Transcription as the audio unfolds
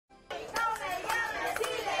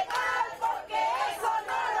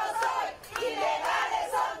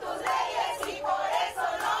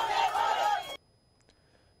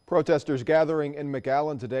Protesters gathering in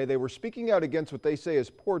McAllen today. They were speaking out against what they say is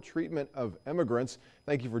poor treatment of immigrants.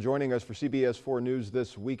 Thank you for joining us for CBS 4 News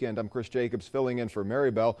this weekend. I'm Chris Jacobs filling in for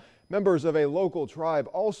Maribel. Members of a local tribe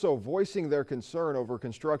also voicing their concern over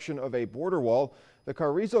construction of a border wall. The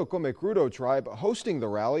Carrizo Comecrudo tribe hosting the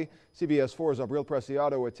rally. CBS 4's Abril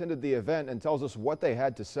Preciado attended the event and tells us what they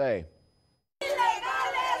had to say.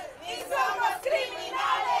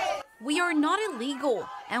 We are not illegal,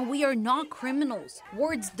 and we are not criminals.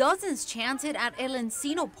 Words dozens chanted at El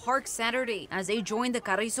Encino Park Saturday as they joined the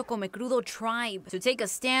Carrizo Comecrudo tribe to take a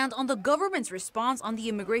stand on the government's response on the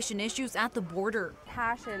immigration issues at the border.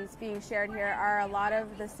 Passions being shared here are a lot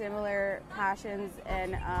of the similar passions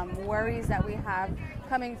and worries that we have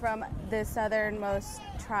coming from the southernmost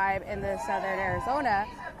tribe in the southern Arizona.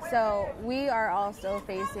 So we are also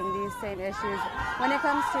facing these same issues when it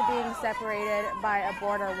comes to being separated by a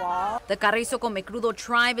border wall. The Carrizo Comecrudo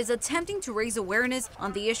tribe is attempting to raise awareness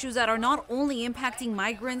on the issues that are not only impacting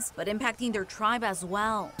migrants, but impacting their tribe as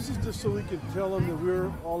well. This is just so we can tell them that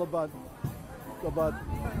we're all about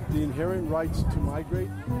the inherent rights to migrate,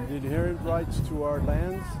 the inherent rights to our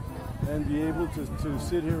lands, and be able to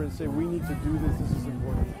sit here and say we need to do this is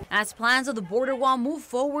important. As plans of the border wall move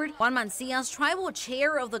forward, Juan Mancias, tribal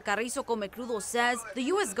chair of the Carrizo Comecrudo, says the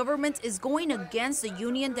U.S. government is going against the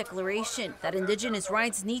Union Declaration that indigenous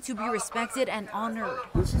rights need to be respected and honored.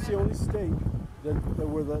 This is the only state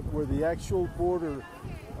where the actual border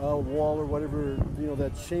wall or whatever,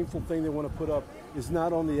 that shameful thing they want to put up is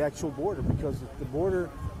not on the actual border, because the border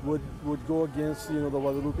would go against the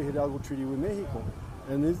Guadalupe Hidalgo Treaty with Mexico.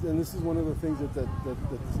 And this is one of the things that's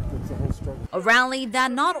the whole struggle. A rally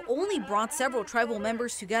that not only brought several tribal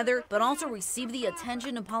members together, but also received the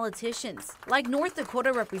attention of politicians, like North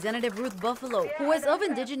Dakota Representative Ruth Buffalo, who is of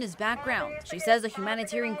indigenous background. She says the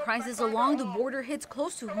humanitarian crisis along the border hits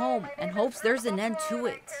close to home and hopes there's an end to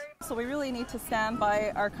it. So we really need to stand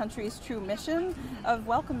by our country's true mission of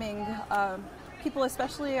welcoming people,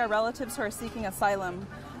 especially our relatives who are seeking asylum.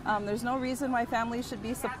 There's no reason why families should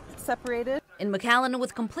be separated. In McAllen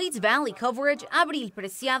with complete Valley coverage, Abril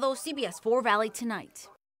Preciado, CBS 4 Valley Tonight.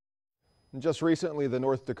 Just recently, the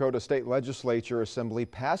North Dakota State Legislature Assembly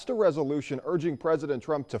passed a resolution urging President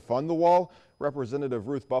Trump to fund the wall. Representative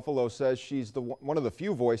Ruth Buffalo says she's one of the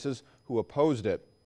few voices who opposed it.